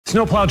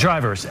Snowplow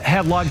drivers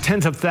have logged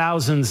tens of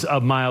thousands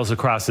of miles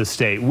across the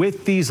state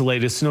with these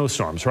latest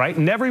snowstorms, right?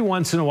 And every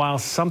once in a while,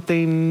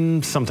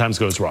 something sometimes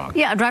goes wrong.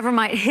 Yeah, a driver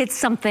might hit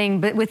something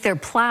but with their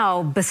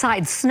plow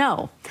besides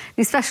snow.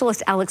 News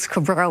specialist Alex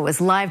Cabrero is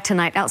live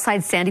tonight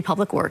outside Sandy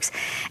Public Works.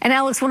 And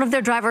Alex, one of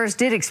their drivers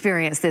did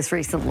experience this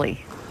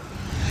recently.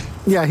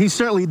 Yeah, he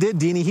certainly did,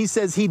 Deanie. He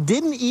says he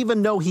didn't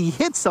even know he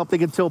hit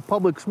something until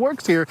Public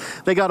Works here.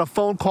 They got a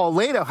phone call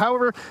later.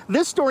 However,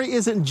 this story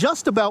isn't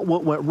just about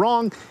what went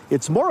wrong.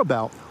 It's more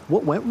about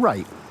what went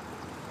right.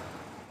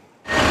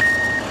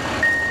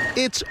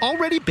 It's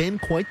already been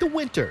quite the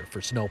winter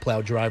for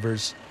snowplow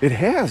drivers. It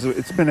has.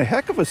 It's been a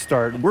heck of a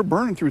start. We're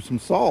burning through some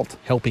salt.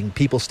 Helping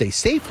people stay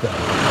safe,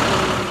 though.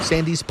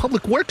 Sandy's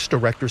Public Works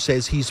director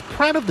says he's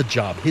proud of the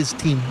job his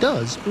team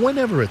does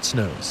whenever it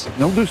snows.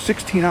 They'll do a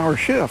 16-hour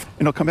shift,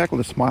 and they'll come back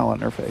with a smile on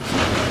their face.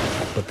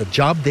 But the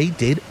job they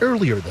did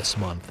earlier this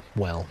month,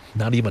 well,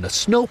 not even a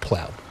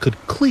snowplow could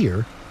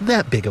clear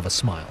that big of a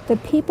smile. The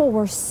people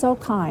were so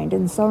kind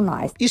and so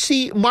nice. You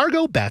see,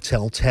 Margo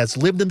Bathelt has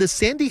lived in the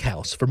Sandy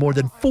house for more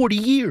than 40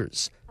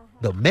 years.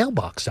 The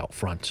mailbox out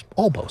front,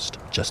 almost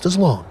just as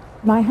long.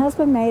 My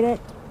husband made it.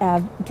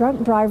 A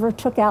drunk driver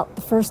took out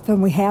the first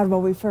one we had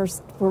when we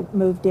first were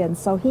moved in,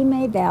 so he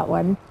made that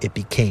one. It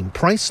became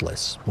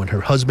priceless when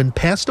her husband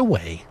passed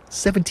away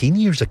 17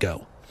 years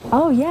ago.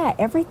 Oh yeah,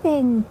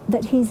 everything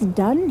that he's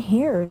done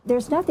here,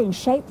 there's nothing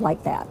shaped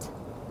like that.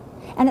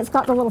 And it's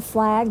got the little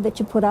flag that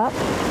you put up.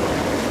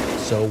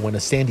 So when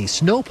a Sandy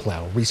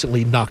snowplow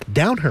recently knocked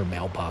down her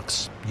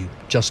mailbox, you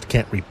just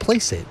can't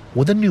replace it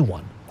with a new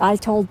one. I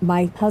told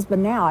my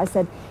husband now, I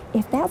said,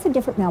 if that's a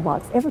different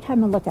mailbox, every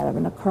time I look at it, I'm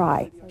going to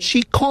cry.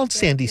 She called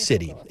Sandy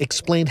City,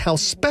 explained how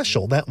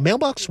special that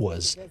mailbox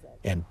was,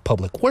 and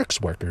Public Works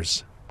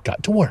workers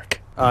got to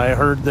work. I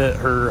heard that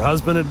her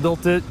husband had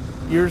built it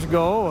years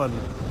ago,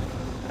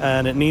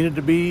 and it needed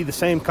to be the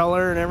same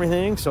color and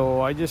everything,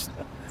 so I just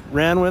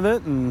ran with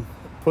it and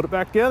put it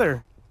back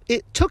together.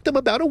 It took them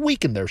about a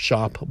week in their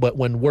shop, but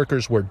when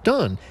workers were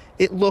done,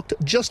 it looked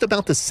just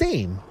about the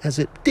same as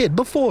it did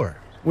before.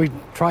 We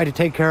try to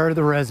take care of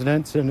the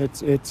residents, and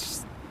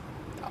it's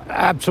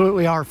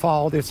absolutely our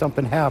fault if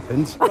something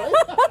happens.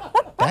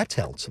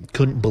 Bathelt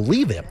couldn't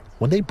believe him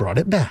when they brought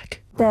it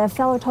back. The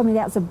fellow told me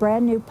that's a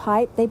brand new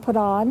pipe they put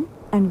on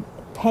and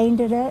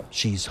painted it.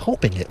 She's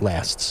hoping it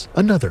lasts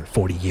another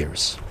 40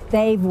 years.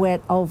 They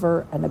went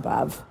over and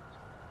above.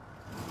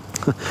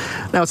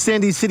 Now,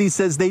 Sandy City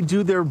says they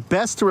do their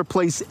best to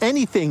replace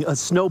anything a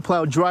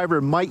snowplow driver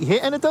might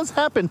hit, and it does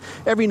happen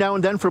every now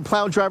and then for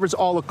plow drivers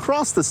all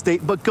across the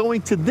state. But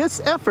going to this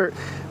effort,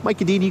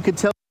 Mike and Dean, you could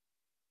tell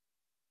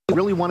they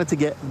really wanted to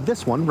get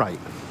this one right.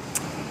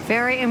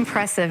 Very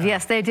impressive.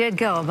 Yes, they did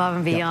go above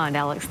and beyond,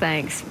 Alex.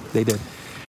 Thanks. They did.